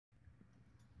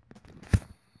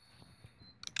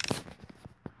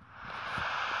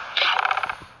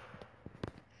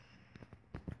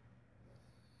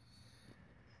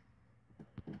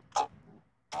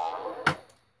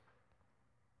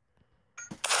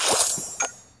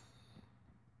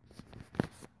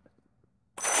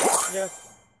Yeah.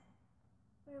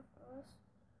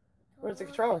 Where's the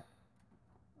controller?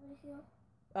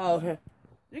 Oh, okay.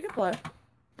 You can play.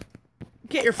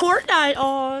 Get your Fortnite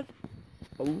on.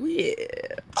 Oh, yeah.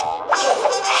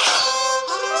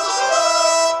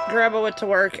 Grandma went to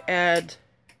work and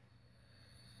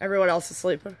everyone else is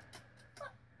sleeping.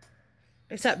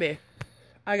 Except me.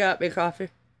 I got me coffee.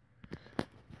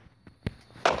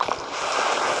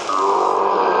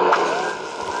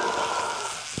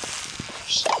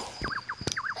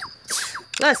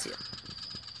 Bless you.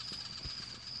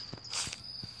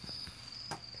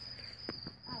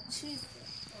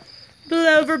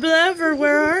 Blover, blover,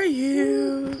 where are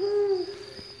you?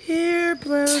 Here,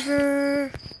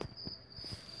 blover.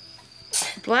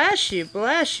 Bless you,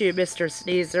 Mr.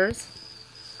 Sneezers.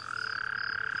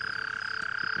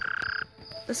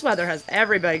 This weather has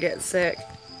everybody getting sick.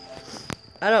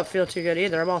 I don't feel too good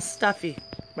either. I'm all stuffy.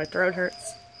 My throat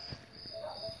hurts.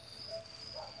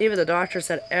 Even the doctor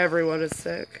said everyone is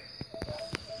sick.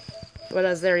 When I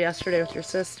was there yesterday with your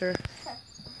sister.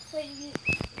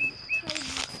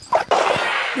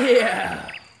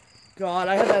 Yeah. God,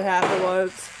 I had that happen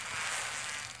once.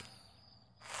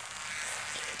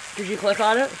 Did you click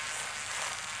on it?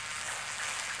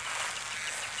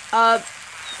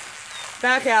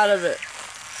 Back out of it.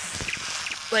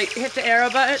 Like, hit the arrow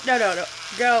button. No.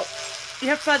 Go. You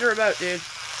have to find the remote, dude.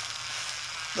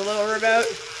 The little remote.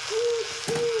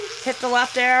 Hit the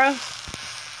left arrow.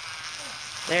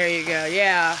 There you go.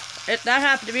 Yeah. That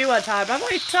happened to me one time. I'm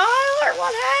like, Tyler,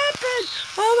 what happened?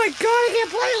 Oh my god, I can't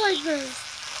play like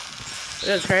this.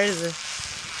 It was crazy.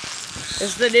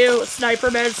 Is the new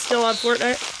sniper mode still on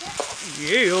Fortnite?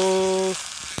 Yeah.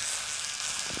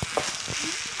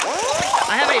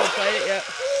 I haven't even played it yet.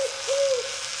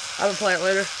 I will play it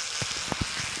later.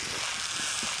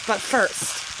 But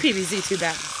first, pvz2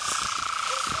 battle.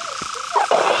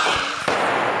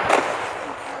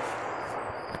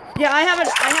 Yeah, I haven't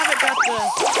got the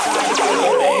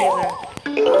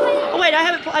either. Oh wait,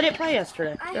 I didn't play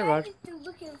yesterday. Never mind.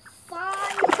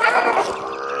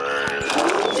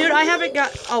 Dude, I haven't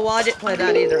got. Oh well, I didn't play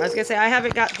that either. I was gonna say I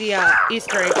haven't got the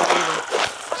Easter egg either.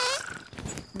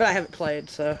 But I haven't played,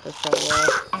 so that's probably why.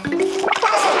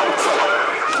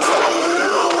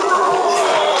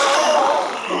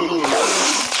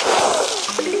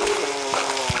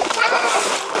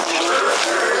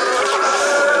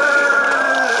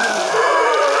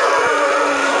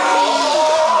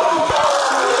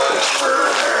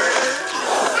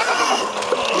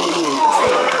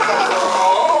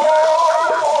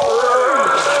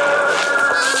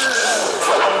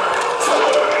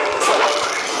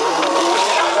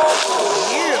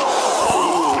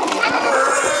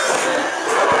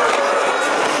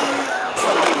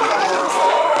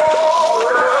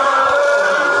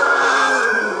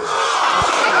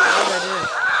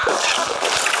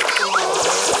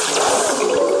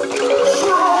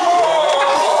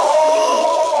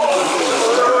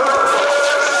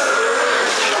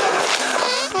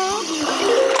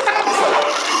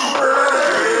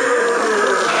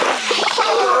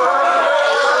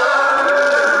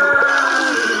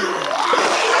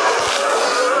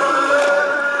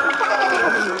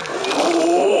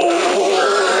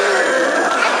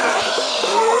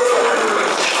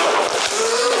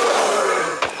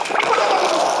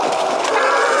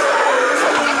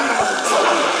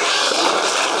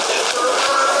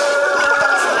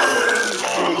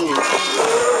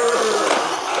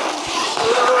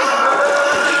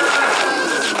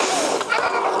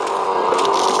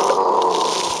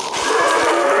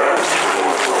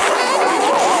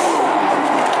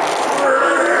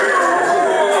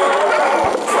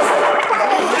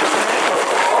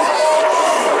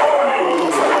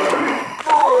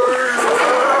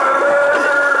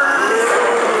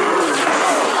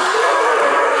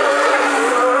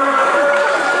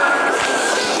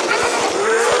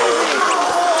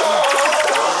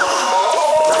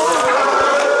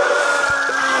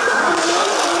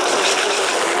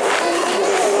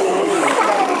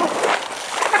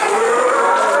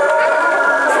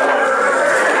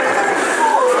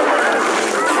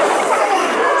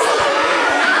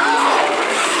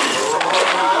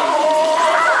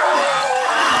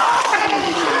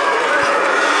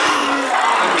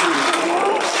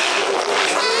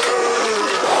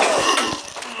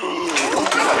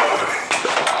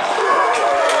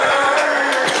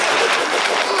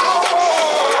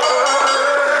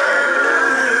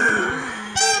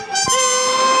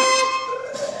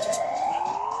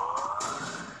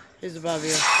 He's above you.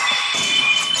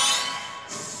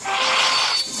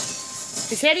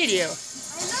 He's hitting you.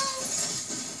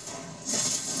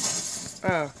 I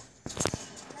know. Oh.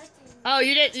 Oh,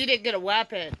 you didn't get a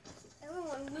weapon.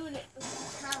 Everyone looted.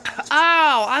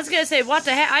 Oh, I was gonna say, what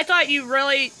the heck? I thought you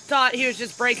really thought he was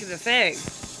just breaking the thing.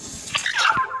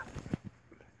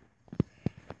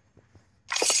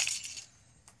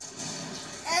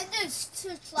 And there's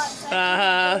 2 slots. I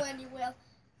can't go anywhere.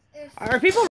 Are people